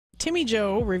Timmy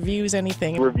Joe reviews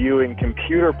anything. Reviewing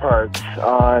computer parts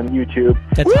on YouTube.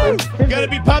 That's Woo! Gotta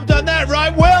be pumped on that,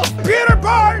 right, Will? Computer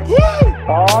parts! Woo!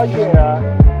 Oh,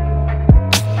 yeah.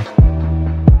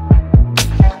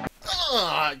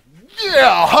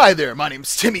 Yeah, hi there, my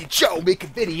name's Timmy Joe, making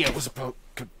videos about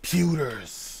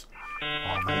computers. Oh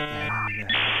my god.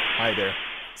 Hi there.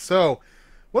 So,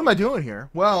 what am I doing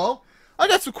here? Well, I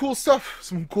got some cool stuff,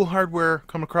 some cool hardware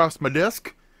come across my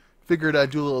desk. Figured I'd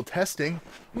do a little testing.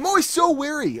 I'm always so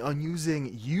wary on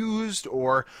using used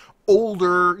or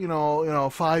older,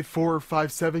 5, 4,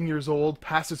 5, 7 years old,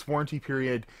 past its warranty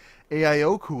period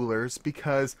AIO coolers,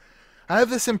 because I have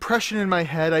this impression in my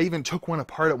head, I even took one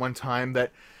apart at one time,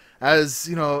 that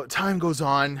as, time goes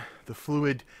on, the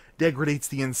fluid degrades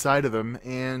the inside of them,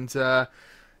 and,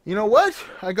 you know what?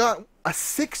 I got a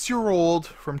 6-year-old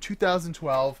from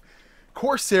 2012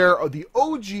 Corsair, the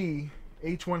OG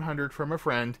H100 from a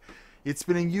friend. It's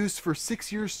been in use for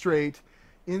 6 years straight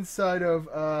inside of,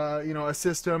 a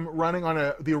system running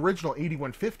on the original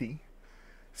 8150.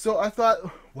 So I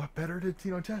thought, what better to,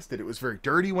 test it? It was very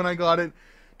dirty when I got it.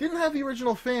 Didn't have the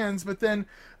original fans, but then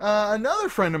another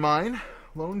friend of mine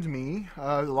loaned me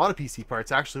a lot of PC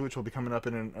parts, actually, which will be coming up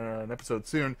in an episode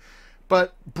soon.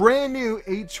 But brand new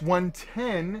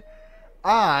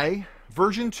H110i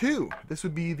version 2. This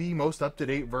would be the most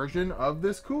up-to-date version of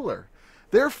this cooler.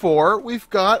 Therefore, we've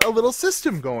got a little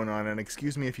system going on. And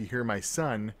excuse me if you hear my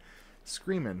son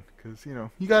screaming, because,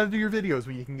 you got to do your videos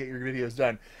when you can get your videos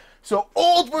done. So,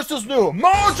 old versus new.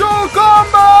 Mojo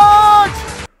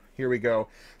Combat! Here we go.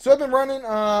 So I've been running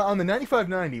on the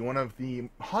 9590, one of the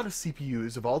hottest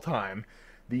CPUs of all time,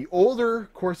 the older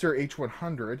Corsair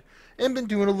H100, and been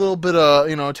doing a little bit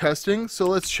of, testing. So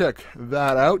let's check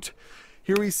that out.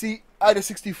 Here we see AIO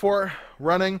 64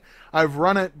 running. I've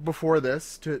run it before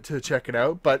this to check it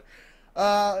out, but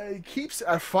it keeps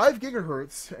at 5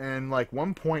 gigahertz and like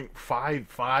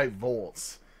 1.55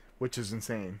 volts, which is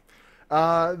insane.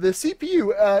 The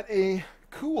CPU at a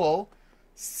cool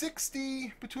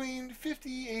between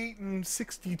 58 and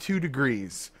 62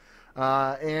 degrees.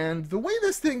 And the way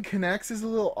this thing connects is a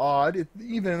little odd,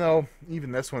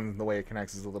 even this one, the way it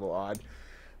connects is a little odd.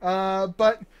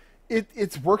 But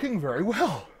it's working very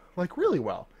well, like really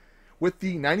well. With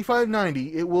the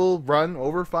 9590, it will run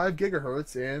over 5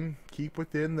 gigahertz and keep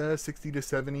within the 60 to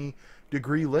 70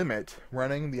 degree limit,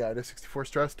 running the AIO 64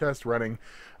 stress test, running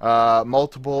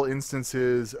multiple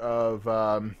instances of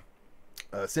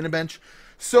Cinebench.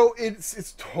 So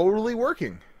it's totally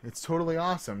working. It's totally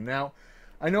awesome. Now,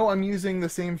 I know I'm using the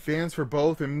same fans for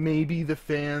both, and maybe the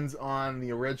fans on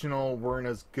the original weren't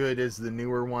as good as the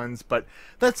newer ones, but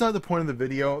that's not the point of the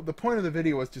video. The point of the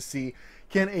video was to see,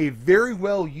 can a very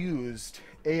well used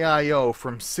AIO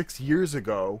from 6 years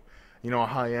ago, a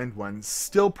high-end one,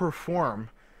 still perform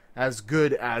as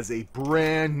good as a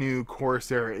brand new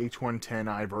Corsair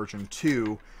H110i version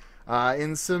 2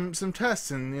 in some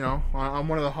tests, and on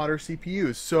one of the hotter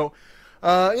CPUs. So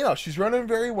she's running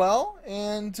very well,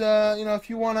 and if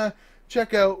you want to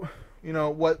check out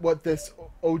what this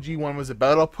OG one was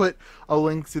about, I'll put a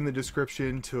links in the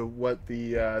description to what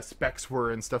the specs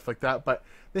were and stuff like that, but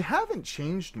they haven't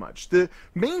changed much. The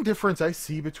main difference I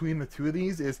see between the two of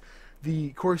these is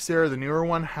the Corsair, the newer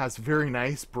one, has very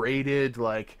nice braided,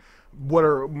 like, what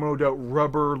are no doubt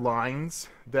rubber lines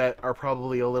that are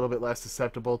probably a little bit less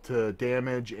susceptible to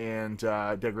damage and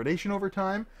degradation over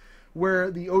time,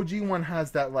 where the OG one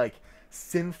has that like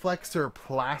Synflexer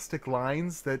plastic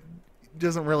lines that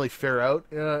doesn't really fare out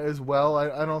as well,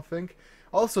 I don't think.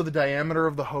 Also, the diameter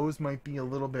of the hose might be a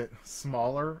little bit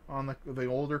smaller on the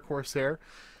older Corsair,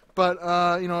 but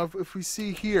if we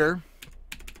see here,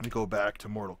 let me go back to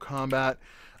Mortal Kombat.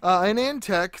 An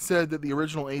Antec said that the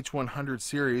original H100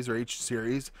 series, or H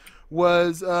series,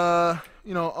 was,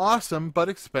 awesome but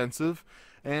expensive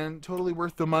and totally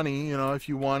worth the money, if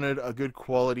you wanted a good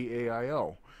quality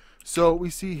AIO. So we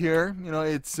see here,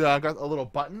 it's got a little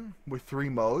button with 3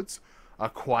 modes, a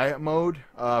quiet mode,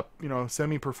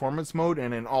 semi-performance mode,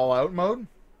 and an all-out mode.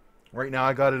 Right now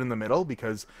I got it in the middle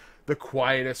because the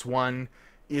quietest one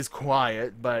is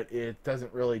quiet, but it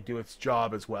doesn't really do its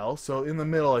job as well. So in the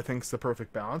middle, I think, is the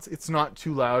perfect balance. It's not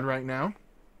too loud right now.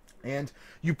 And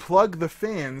you plug the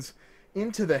fans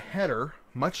into the header,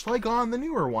 much like on the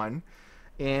newer one,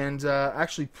 and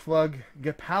actually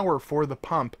get power for the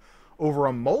pump over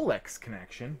a Molex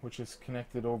connection, which is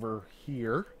connected over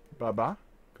here. Baba,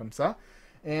 comme ça.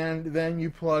 And then you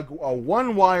plug a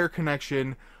 1-wire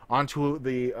connection onto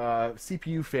the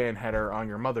CPU fan header on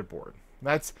your motherboard.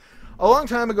 That's a long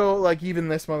time ago. Like, even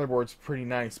this motherboard's pretty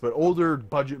nice, but older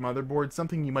budget motherboards,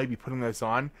 something you might be putting this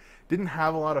on, didn't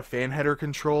have a lot of fan header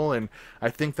control, and I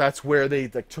think that's where they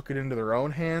like took it into their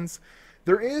own hands.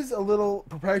 There is a little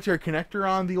proprietary connector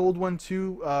on the old one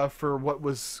too, for what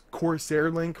was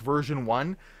Corsair Link version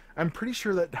 1. I'm pretty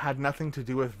sure that had nothing to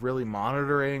do with really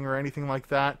monitoring or anything like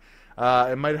that.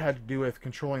 It might have had to do with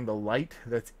controlling the light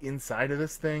that's inside of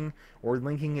this thing, or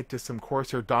linking it to some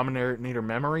Corsair Dominator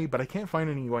memory, but I can't find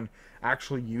anyone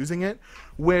actually using it.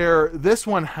 Where this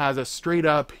one has a straight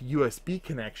up USB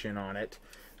connection on it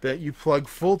that you plug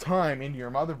full time into your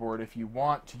motherboard if you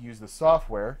want to use the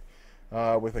software.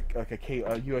 With a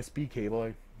USB cable.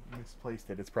 I misplaced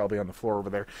it. It's probably on the floor over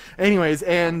there. Anyways,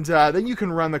 and then you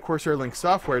can run the Corsair Link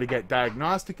software to get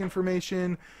diagnostic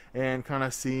information and kind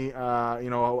of see, you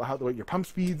know, what your pump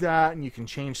speed's at, and you can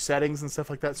change settings and stuff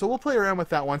like that. So we'll play around with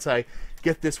that once I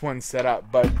get this one set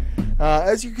up. But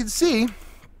as you can see,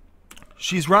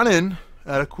 she's running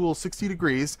at a cool 60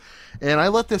 degrees, and I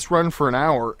let this run for an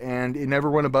hour and it never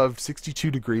went above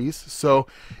 62 degrees, so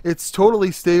it's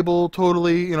totally stable,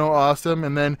 totally, you know, awesome.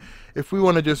 And then if we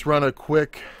want to just run a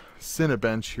quick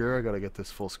Cinebench here, I gotta get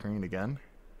this full screen again.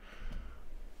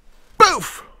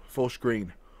 Boof! Full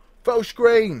screen. Full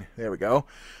screen! There we go.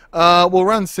 We'll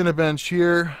run Cinebench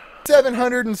here.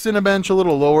 700 in Cinebench, a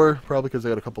little lower, probably because I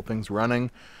got a couple things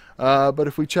running. But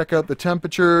if we check out the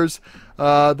temperatures,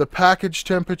 the package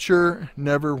temperature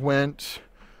never went,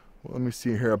 well, let me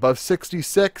see here, above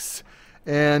 66,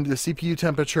 and the CPU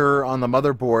temperature on the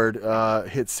motherboard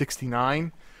hit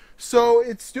 69. So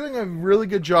it's doing a really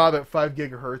good job at 5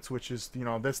 gigahertz, which is, you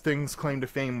know, this thing's claim to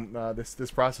fame, this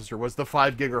processor was the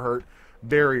 5 gigahertz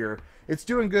barrier. It's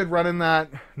doing good running that,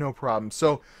 no problem.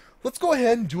 So let's go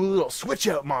ahead and do a little switch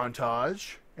out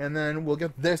montage, and then we'll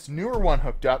get this newer one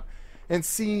hooked up and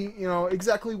see, you know,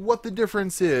 exactly what the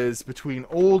difference is between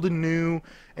old and new,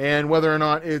 and whether or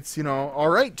not it's, you know, all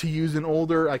right to use an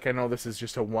older, like, I know this is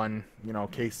just a one, you know,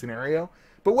 case scenario,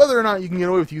 but whether or not you can get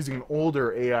away with using an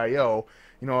older AIO,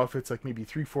 you know, if it's like maybe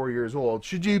 3-4 years old,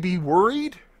 should you be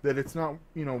worried that it's not,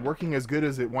 you know, working as good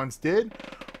as it once did,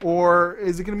 or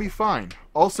is it going to be fine?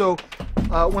 Also,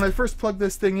 when I first plugged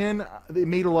this thing in, it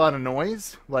made a lot of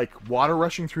noise, like water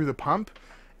rushing through the pump.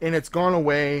 And it's gone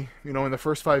away, you know, in the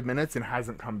first 5 minutes and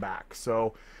hasn't come back.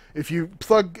 So if you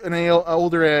plug an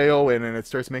older AIO in and it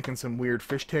starts making some weird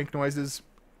fish tank noises,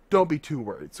 don't be too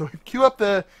worried. So cue up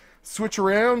the switch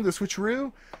around, the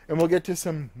switcheroo, and we'll get to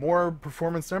some more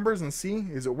performance numbers and see,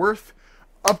 is it worth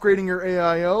upgrading your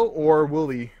AIO, or will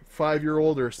the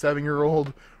 5-year-old or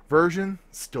 7-year-old version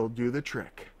still do the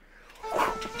trick?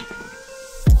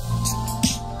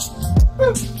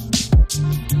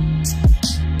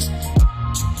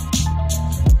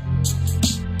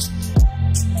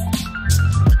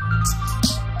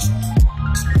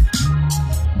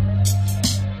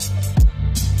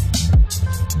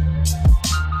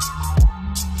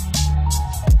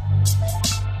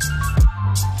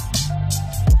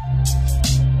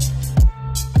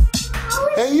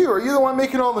 Hey, are you the one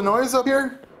making all the noise up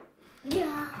here? Yeah.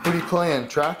 What are you playing?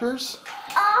 Tractors?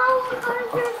 All the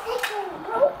cars are fixed and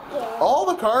broken. All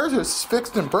the cars are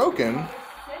fixed and broken?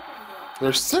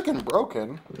 They're sick and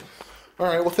broken?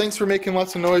 Alright, well, thanks for making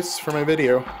lots of noise for my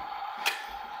video.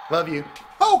 Love you.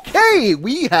 Okay,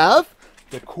 we have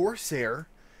the Corsair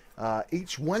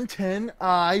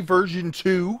H100i version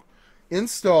 2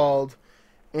 installed,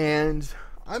 and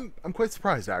I'm quite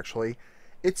surprised, actually.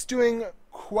 It's doing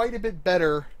quite a bit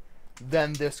better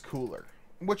than this cooler,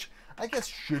 which I guess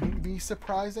shouldn't be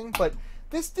surprising, but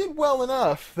this did well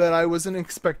enough that I wasn't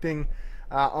expecting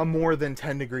a more than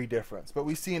 10 degree difference. But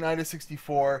we see an IDA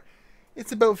 64,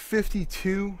 it's about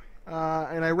 52,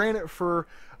 and I ran it for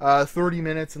 30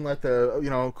 minutes and let the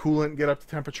coolant get up to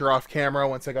temperature off camera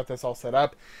once I got this all set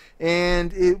up,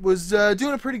 and it was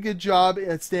doing a pretty good job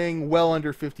at staying well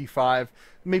under 55.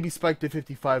 Maybe spiked to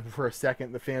 55 for a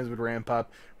second, the fans would ramp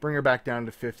up, bring her back down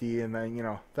to 50, and then, you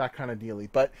know, that kind of dealy.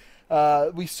 But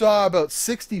we saw about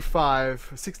 60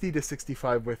 to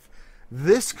 65 with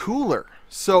this cooler.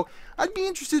 So I'd be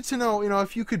interested to know,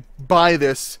 if you could buy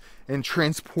this and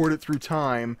transport it through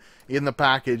time in the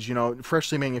package,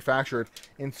 freshly manufactured,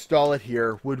 install it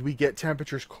here, would we get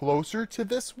temperatures closer to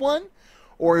this one?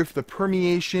 Or if the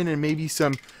permeation and maybe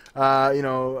some,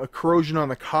 a corrosion on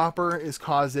the copper is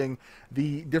causing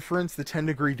the difference, the 10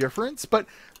 degree difference. But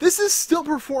this is still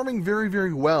performing very,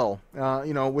 very well,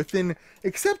 within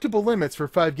acceptable limits for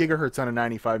 5 gigahertz on a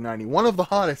 9590. One of the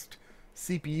hottest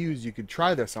CPUs you could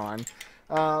try this on.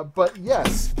 But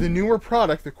yes, the newer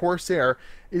product, the Corsair,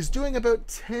 is doing about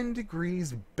 10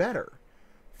 degrees better.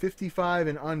 55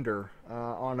 and under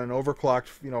on an overclocked,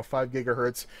 5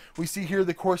 gigahertz. We see here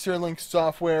the Corsair Link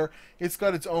software. It's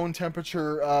got its own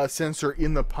temperature sensor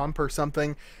in the pump or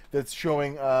something that's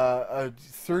showing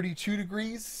 32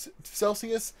 degrees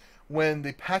Celsius when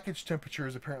the package temperature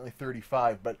is apparently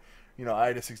 35. But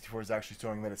AIO-64 is actually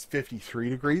showing that it's 53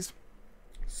 degrees.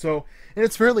 So, and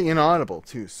it's fairly inaudible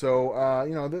too. So,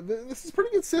 this is a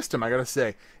pretty good system, I gotta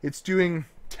say. It's doing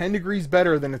 10 degrees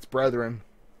better than its brethren,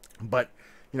 but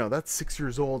that's 6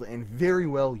 years old and very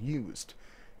well used,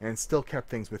 and still kept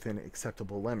things within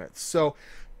acceptable limits. So,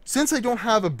 since I don't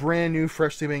have a brand new,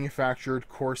 freshly manufactured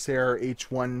Corsair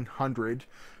H100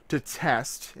 to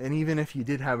test, and even if you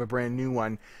did have a brand new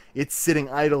one, it's sitting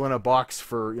idle in a box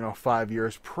for 5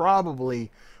 years, probably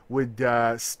would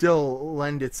still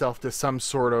lend itself to some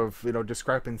sort of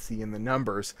discrepancy in the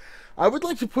numbers. I would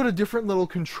like to put a different little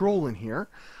control in here.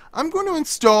 I'm going to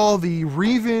install the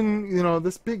Reeven,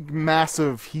 this big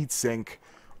massive heatsink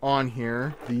on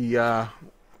here, the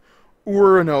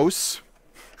Ouranos,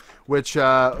 which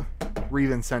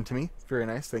Reeven sent to me. Very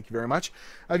nice, thank you very much.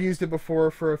 I've used it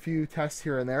before for a few tests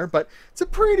here and there, but it's a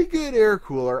pretty good air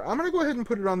cooler. I'm going to go ahead and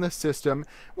put it on this system.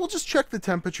 We'll just check the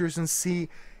temperatures and see,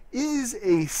 is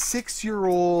a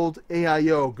 6-year-old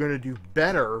AIO going to do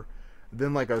better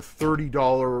than like a $30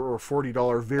 or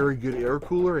 $40 very good air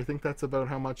cooler? I think that's about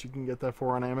how much you can get that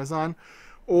for on Amazon.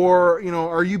 Or,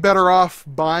 are you better off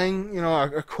buying,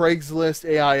 a Craigslist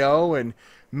AIO and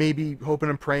maybe hoping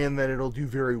and praying that it'll do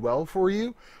very well for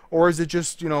you? Or is it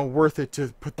just, worth it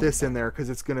to put this in there because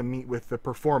it's going to meet with the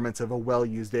performance of a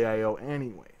well-used AIO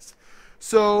anyways?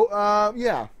 So,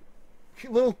 yeah.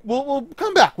 We'll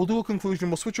come back. We'll do a conclusion.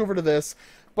 We'll switch over to this.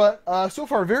 But so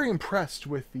far, very impressed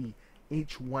with the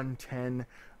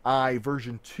H110i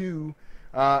version 2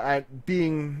 at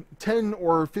being 10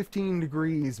 or 15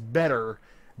 degrees better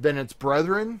than its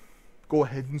brethren. Go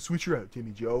ahead and switch her out,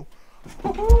 Timmy Joe.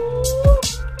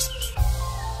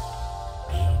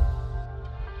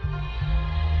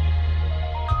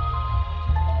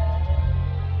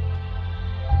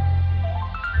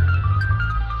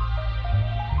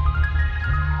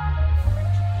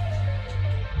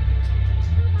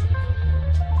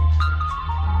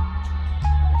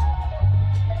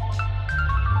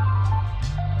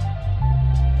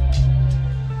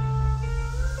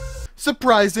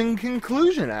 Surprising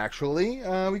conclusion, actually.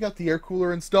 We got the air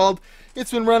cooler installed.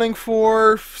 It's been running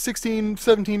for 16,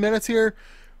 17 minutes here,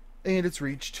 and it's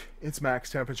reached its max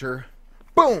temperature.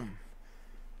 Boom!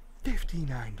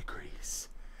 59 degrees.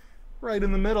 Right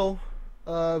in the middle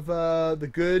of the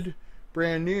good,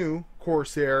 brand new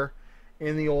Corsair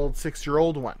and the old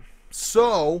 6-year-old one.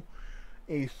 So,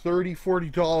 a $30,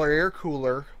 $40 air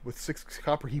cooler with 6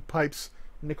 copper heat pipes,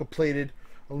 nickel-plated,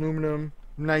 aluminum,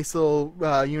 nice little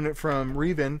unit from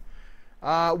Reeven,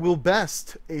 will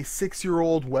best a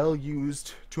 6-year-old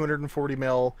well-used 240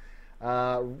 mil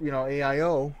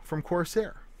AIO from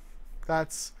Corsair.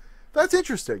 That's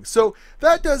interesting. So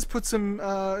that does put some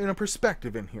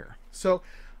perspective in here. So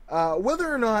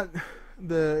whether or not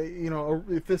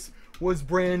if this was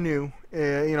brand new,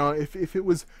 if it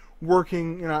was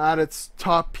working at its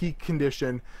top peak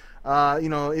condition,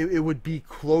 it would be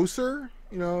closer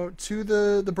to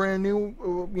the brand new,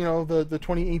 the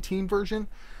 2018 version.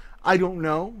 I don't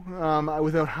know.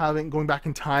 Without going back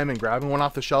in time and grabbing one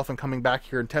off the shelf and coming back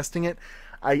here and testing it,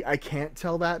 I can't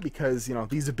tell that because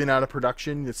these have been out of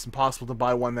production. It's impossible to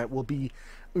buy one that will be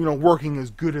working as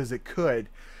good as it could.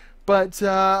 But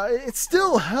it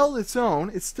still held its own.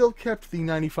 It still kept the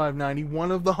 9590,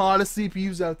 one of the hottest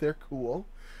CPUs out there, cool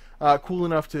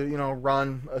enough to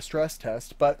run a stress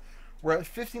test. But we're at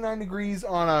 59 degrees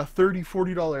on a $30,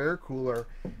 $40 air cooler,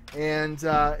 and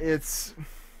it's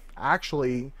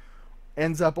actually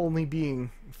ends up only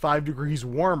being 5 degrees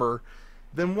warmer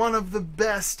than one of the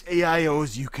best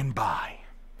AIOs you can buy.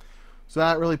 So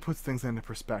that really puts things into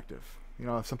perspective.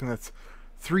 Something that's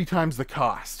 3 times the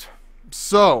cost.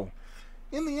 So,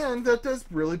 in the end, that does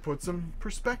really put some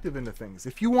perspective into things.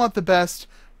 If you want the best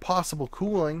possible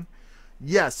cooling,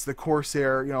 yes, the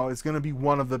Corsair, is going to be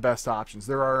one of the best options.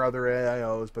 There are other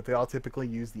AIOs, but they all typically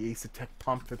use the Asetek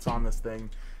pump that's on this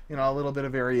thing. A little bit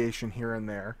of variation here and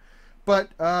there. But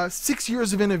 6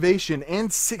 years of innovation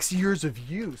and 6 years of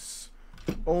use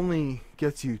only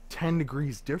gets you 10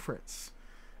 degrees difference.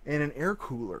 And an air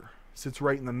cooler sits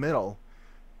right in the middle,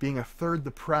 being a third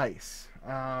the price.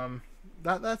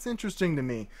 That's interesting to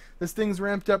me. This thing's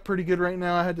ramped up pretty good right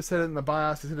now. I had to set it in the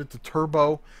BIOS. I set it to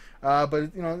turbo. But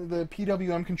the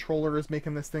PWM controller is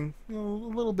making this thing a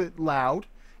little bit loud.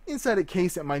 Inside a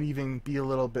case, it might even be a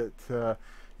little bit, the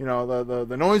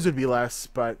noise would be less,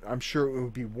 but I'm sure it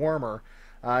would be warmer.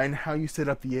 and how you set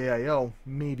up the AIO,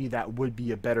 maybe that would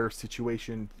be a better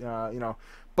situation, you know.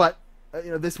 But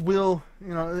you know, this will,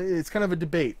 you know, it's kind of a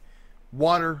debate: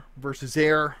 water versus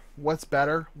air. What's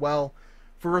better? Well,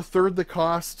 for a third the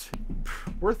cost,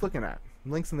 worth looking at.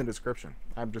 Links in the description.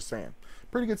 I'm just saying,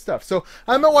 pretty good stuff. So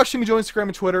I'm at Watch Timmy Joe, Instagram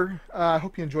and Twitter. I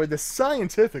hope you enjoyed this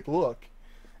scientific look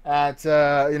at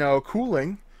you know,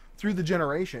 cooling through the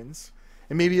generations.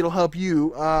 And maybe it'll help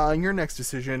you on your next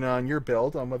decision on your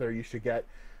build, on whether you should get,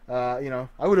 you know,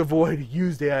 I would avoid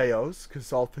used AIOs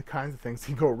because all the kinds of things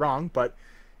can go wrong. But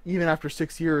even after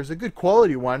 6 years, a good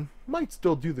quality one might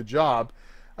still do the job.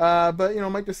 But, you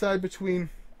know, might decide between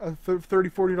a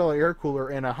 $30, $40 air cooler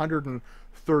and a $130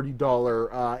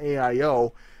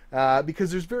 AIO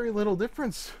because there's very little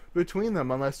difference between them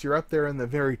unless you're up there in the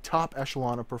very top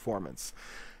echelon of performance.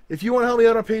 If you want to help me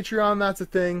out on Patreon, that's a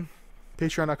thing.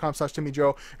 Patreon.com/TimmyJoe.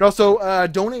 You can also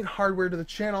donate hardware to the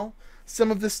channel. Some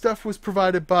of this stuff was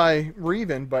provided by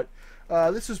Reeven, but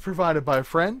this was provided by a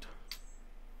friend.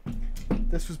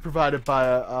 This was provided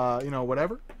by you know,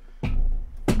 whatever,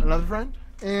 another friend.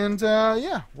 And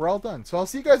yeah, we're all done. So I'll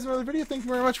see you guys in another video. Thank you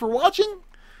very much for watching.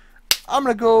 I'm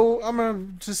gonna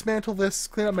dismantle this,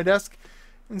 clean up my desk,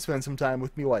 and spend some time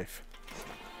with my wife.